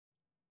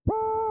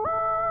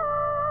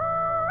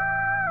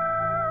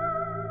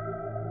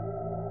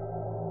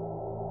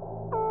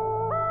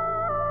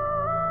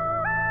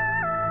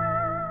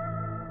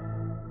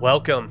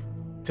Welcome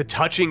to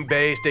Touching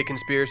Base, a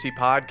conspiracy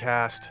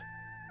podcast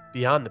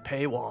beyond the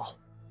paywall.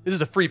 This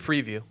is a free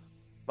preview.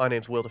 My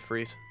name's Will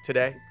DeFries.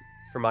 Today,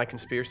 for my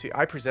conspiracy,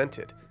 I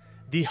presented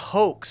the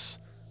hoax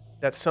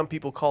that some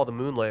people call the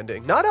moon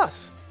landing. Not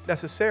us,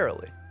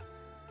 necessarily.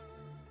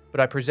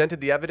 But I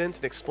presented the evidence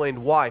and explained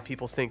why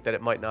people think that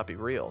it might not be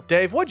real.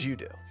 Dave, what'd you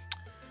do?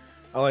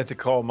 I like to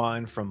call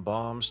mine from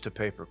bombs to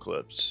paper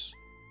clips.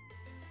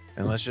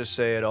 And let's just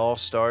say it all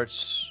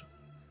starts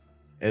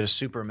at a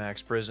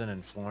supermax prison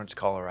in Florence,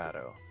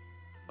 Colorado.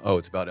 Oh,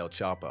 it's about El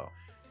Chapo.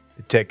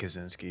 Ted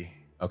Kaczynski.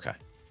 Okay.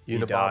 He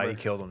Unabomber. died. He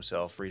killed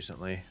himself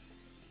recently.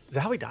 Is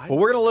that how he died? Well,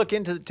 we're going to look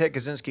into the Ted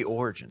Kaczynski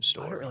origin I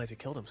story. didn't realize he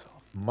killed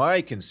himself.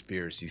 My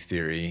conspiracy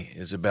theory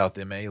is about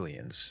them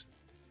aliens.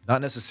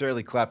 Not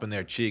necessarily clapping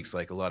their cheeks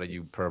like a lot of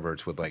you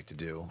perverts would like to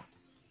do.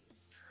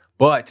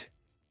 But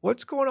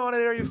what's going on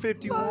at Area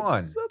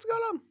 51? What's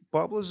going on?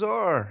 Bob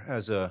Lazar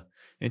has a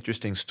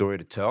interesting story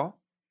to tell.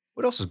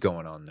 What else is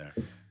going on there?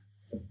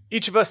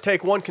 Each of us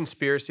take one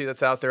conspiracy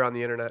that's out there on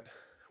the internet.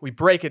 We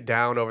break it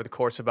down over the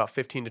course of about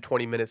 15 to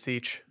 20 minutes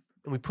each,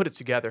 and we put it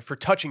together for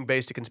Touching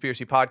Base, a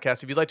conspiracy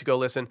podcast. If you'd like to go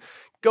listen,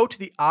 go to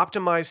the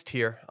optimized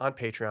tier on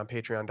Patreon,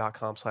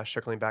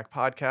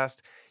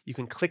 patreon.com/circlingbackpodcast. You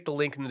can click the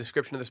link in the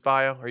description of this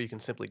bio, or you can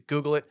simply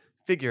Google it,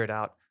 figure it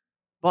out.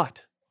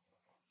 But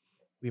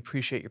we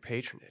appreciate your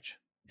patronage.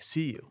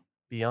 See you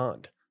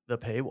beyond the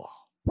paywall.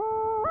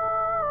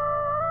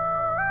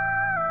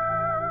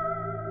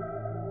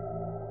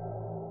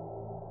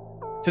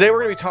 Today, we're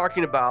going to be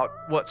talking about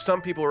what some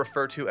people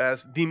refer to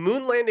as the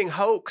moon landing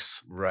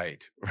hoax,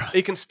 Right.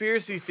 a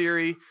conspiracy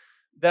theory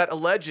that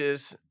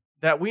alleges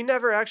that we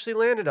never actually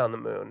landed on the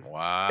moon.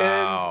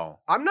 Wow.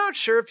 I'm not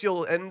sure if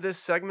you'll end this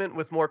segment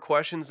with more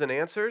questions than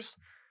answers.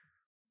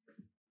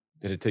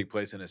 Did it take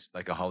place in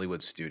a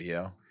Hollywood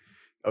studio?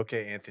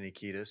 Okay, Anthony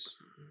Kiedis.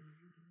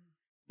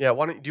 Yeah,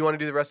 do you want to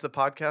do the rest of the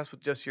podcast with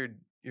just your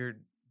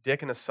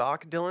dick in a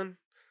sock, Dylan?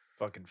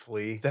 Fucking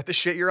flea. Is that the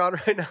shit you're on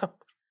right now?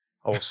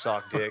 Old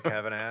sock dick,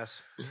 have an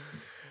ass.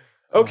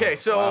 Okay, Oh,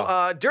 so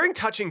wow. during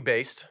Touching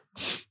Base, a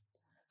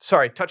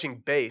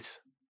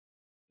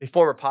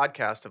former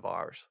podcast of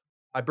ours,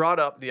 I brought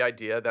up the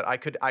idea that I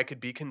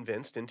could be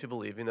convinced into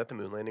believing that the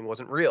moon landing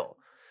wasn't real.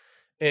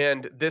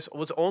 And this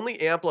was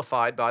only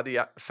amplified by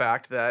the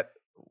fact that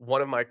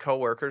one of my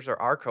coworkers, or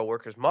our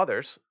coworkers'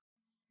 mothers,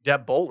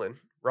 Deb Bolin,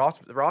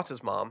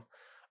 Ross's mom,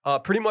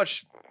 pretty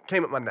much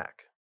came at my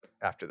neck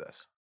after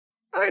this.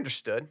 I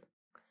understood.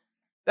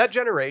 That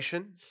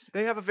generation,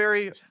 they have a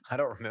very I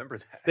don't remember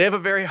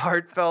that.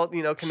 heartfelt,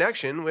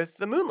 connection with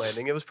the moon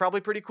landing. It was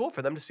probably pretty cool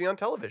for them to see on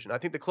television. I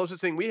think the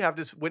closest thing we have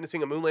to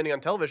witnessing a moon landing on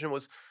television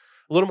was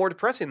a little more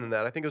depressing than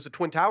that. I think it was the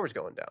Twin Towers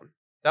going down.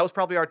 That was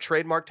probably our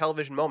trademark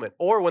television moment,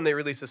 or when they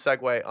released the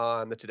Segway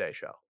on the Today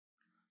Show.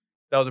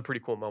 That was a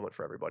pretty cool moment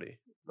for everybody in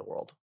the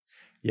world.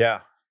 Yeah.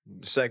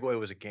 Segway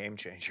was a game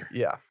changer.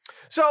 Yeah.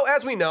 So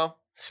as we know,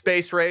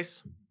 space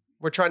race.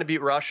 We're trying to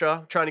beat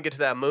Russia, trying to get to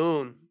that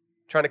moon,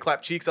 trying to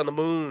clap cheeks on the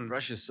moon.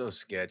 Russia's so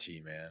sketchy,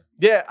 man.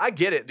 Yeah, I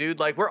get it, dude.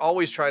 Like, we're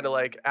always trying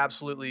to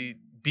absolutely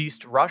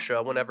beast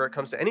Russia whenever it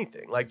comes to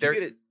anything. Like,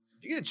 If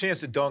you get a chance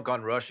to dunk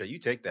on Russia, you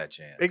take that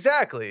chance.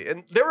 exactly.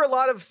 And there were a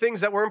lot of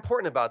things that were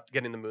important about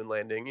getting the moon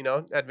landing.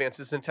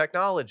 Advances in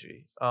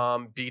technology,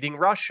 beating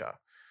Russia,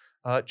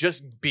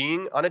 just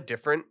being on a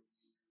different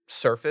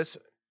surface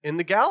in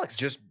the galaxy.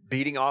 Just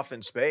beating off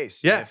in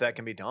space. Yeah. If that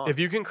can be done. If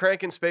you can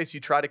crank in space, you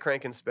try to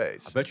crank in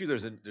space. I bet you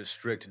there's a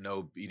strict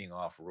no beating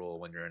off rule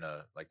when you're in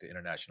the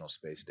International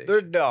Space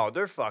Station.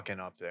 They're fucking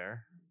up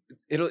there.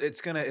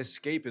 It's gonna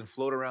escape and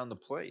float around the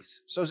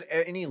place. So is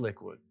any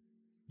liquid.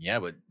 Yeah,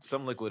 but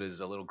some liquid is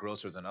a little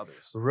grosser than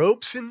others.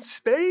 Ropes in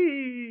space.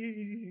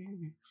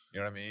 You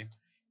know what I mean?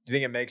 Do you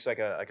think it makes like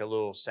a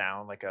little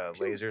sound, like a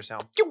laser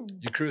sound?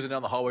 You're cruising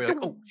down the hallway, you're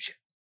like, oh shit.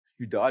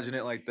 You're dodging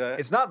it like that.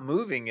 It's not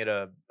moving at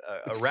a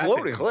It's rapid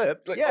floating.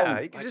 clip. Like, yeah,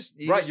 oh, you can just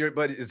right. just, You're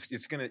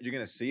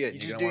gonna see it. you and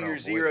just you're do gonna your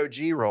wanna avoid it.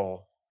 0G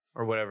roll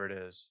or whatever it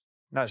is.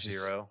 Not Just-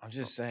 zero. I'm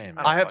just saying. I Man.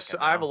 don't I have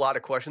fucking I have a know. lot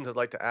of questions I'd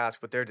like to ask,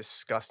 but they're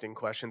disgusting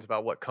questions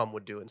about what cum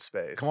would do in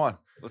space. Come on,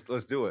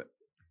 let's do it.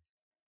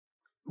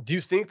 Do you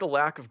think the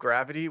lack of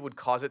gravity would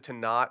cause it to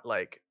not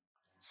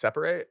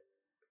separate?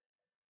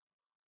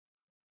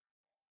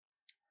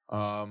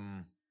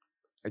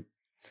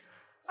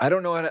 I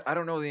don't know. I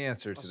don't know the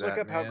answer to Let's that. look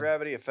up how man.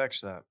 gravity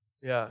affects that.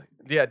 Yeah,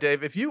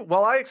 Dave.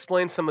 While I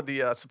explain some of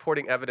the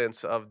supporting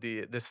evidence of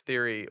this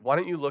theory, why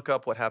don't you look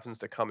up what happens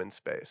to cum in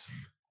space?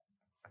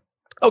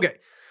 Okay,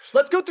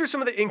 let's go through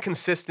some of the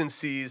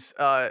inconsistencies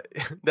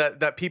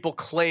that people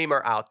claim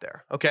are out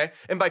there. Okay,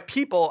 and by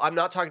people, I'm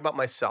not talking about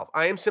myself.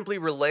 I am simply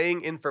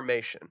relaying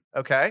information.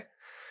 Okay,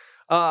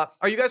 are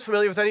you guys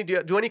familiar with any?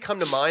 Do any come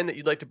to mind that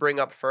you'd like to bring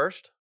up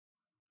first?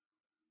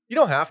 You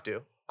don't have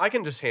to. I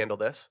can just handle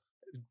this,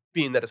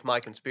 being that it's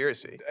my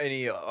conspiracy.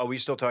 Are we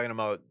still talking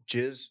about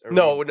jizz?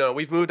 No,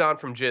 we've moved on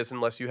from jizz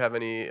unless you have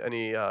any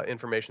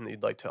information that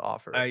you'd like to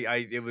offer.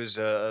 It was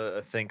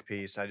a think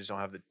piece. I just don't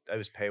have it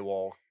was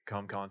paywall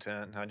become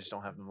content. I just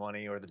don't have the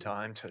money or the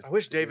time to. I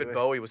wish to do David it.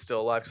 Bowie was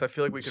still alive because I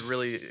feel like we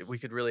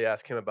could really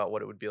ask him about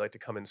what it would be like to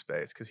come in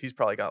space because he's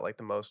probably got like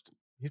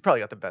he's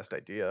probably got the best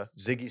idea.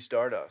 Ziggy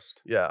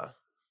Stardust. Yeah,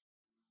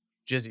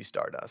 Jizzy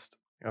Stardust.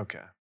 Okay.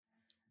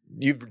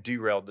 You've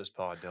derailed this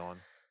pod, Dylan.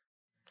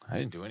 I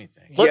didn't do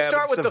anything. Let's Yeah,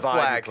 start but with it's the vibe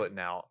you're flag. putting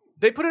out.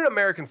 They put an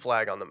American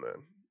flag on the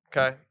moon.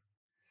 Okay.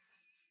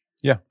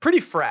 Yeah. Pretty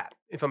frat,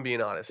 if I'm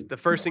being honest. The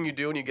first thing you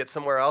do when you get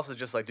somewhere else is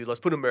just like, dude, let's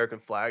put an American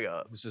flag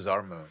up. This is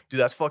our moon. Dude,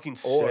 that's fucking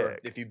Or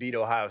sick. if you beat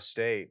Ohio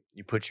State,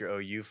 you put your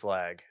OU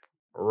flag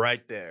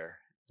right there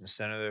in the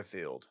center of their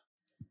field.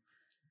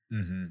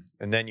 Mm-hmm.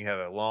 And then you have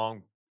a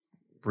long,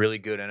 really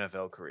good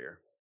NFL career.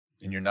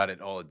 And you're not at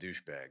all a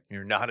douchebag.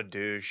 You're not a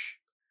douche.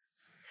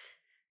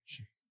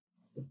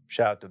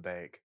 Shout out to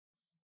Bake.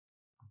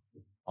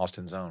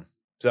 Austin's own.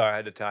 Sorry, I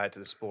had to tie it to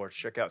the sports.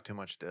 Check out Too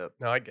Much Dip.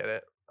 No, I get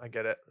it. I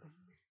get it.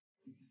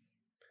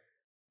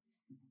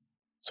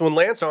 So when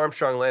Lance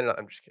Armstrong landed,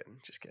 I'm just kidding,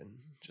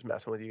 just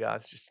messing with you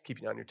guys, just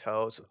keeping you on your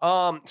toes.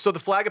 So the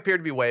flag appeared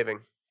to be waving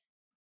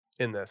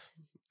in this.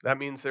 That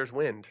means there's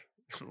wind.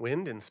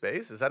 Wind in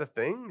space? Is that a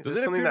thing? Is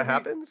this something that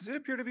happens? Does it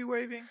appear to be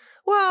waving?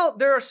 Well,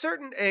 there are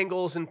certain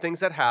angles and things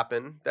that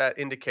happen that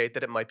indicate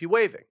that it might be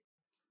waving.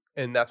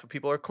 And that's what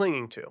people are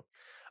clinging to.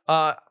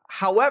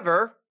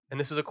 However, and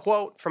this is a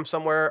quote from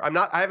somewhere,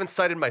 I haven't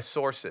cited my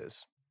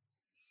sources.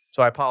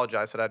 So I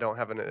apologize that I don't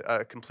have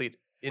a complete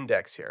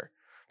index here.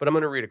 But I'm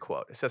going to read a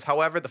quote. It says,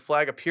 however, the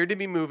flag appeared to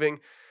be moving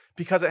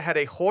because it had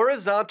a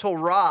horizontal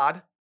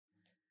rod.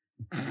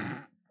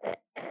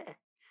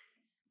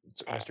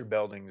 It's Mr.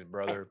 Belding's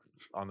brother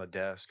on the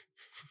desk.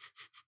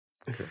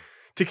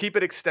 To keep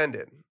it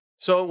extended.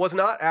 So it was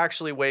not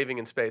actually waving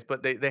in space,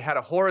 but they had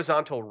a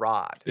horizontal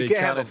rod. You They can't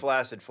have a counted-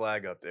 flaccid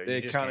flag up there. They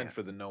You just accounted can't.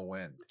 for the no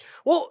wind.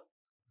 Well,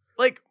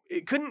 like,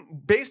 it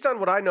couldn't, based on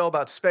what I know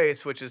about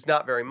space, which is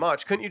not very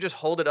much, couldn't you just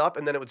hold it up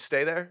and then it would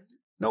stay there?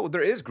 No,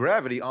 there is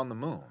gravity on the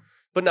moon.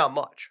 But not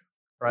much,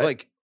 right?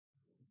 Like,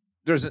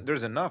 there's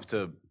enough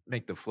to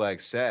make the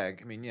flag sag.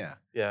 I mean, yeah,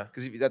 Yeah.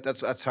 because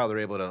that's how they're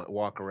able to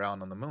walk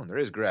around on the moon. There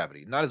is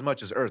gravity, not as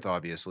much as Earth,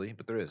 obviously,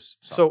 but there is.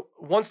 Some. So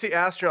once the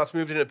astronauts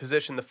moved into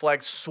position, the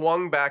flag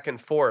swung back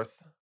and forth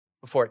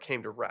before it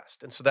came to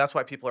rest. And so that's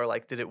why people are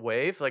like, did it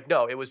wave? Like,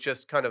 no, it was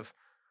just kind of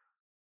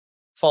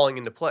falling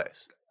into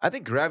place. I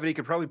think gravity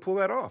could probably pull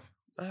that off.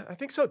 I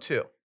think so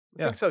too. I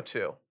Yeah. think so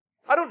too.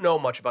 I don't know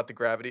much about the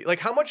gravity. Like,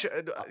 how much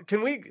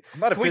can we I'm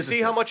not a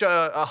see how physicist. much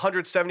a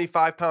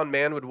 175-pound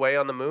man would weigh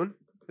on the moon?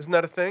 Isn't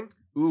that a thing?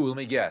 Ooh, let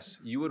me guess.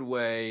 You would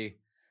weigh.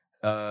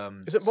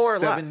 Is it more or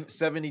less?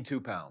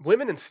 72 pounds.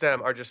 Women in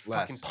STEM are just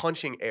fucking Less.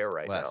 punching air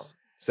right Less.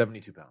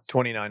 72 pounds.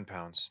 29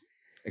 pounds.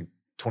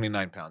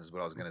 29 pounds is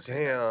what I was gonna now. say.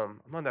 next.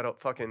 Damn, I'm on that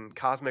fucking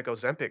cosmic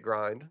Ozempic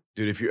grind.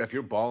 Dude, if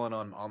you're balling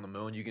on the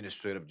moon, you can just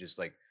straight up just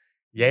like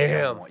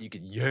Yam. one. You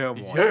can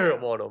yam one.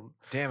 Yam on them.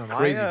 Damn,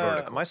 Crazy am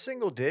vertical. I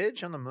single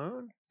dig on the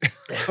moon?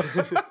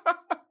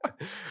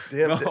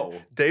 Damn, No.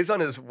 Dave's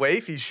on his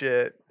wafy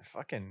shit.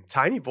 Fucking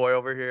Tiny boy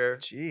over here.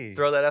 gee.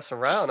 Throw that S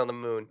around on the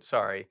moon.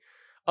 Sorry.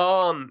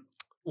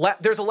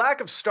 There's a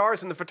lack of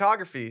stars in the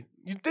photography.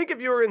 You'd think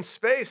if you were in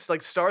space,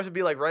 like stars would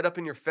be like right up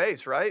in your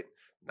face, right?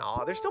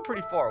 Nah, they're still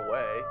pretty far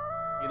away,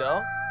 you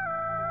know?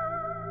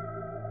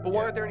 But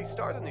why aren't there any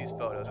stars in these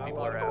photos? Not a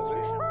People lot are of asking.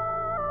 pollution.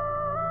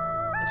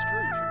 That's true.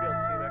 You should be able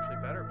to see them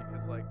actually better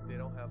because like they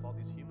don't have all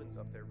these humans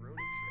up there ruining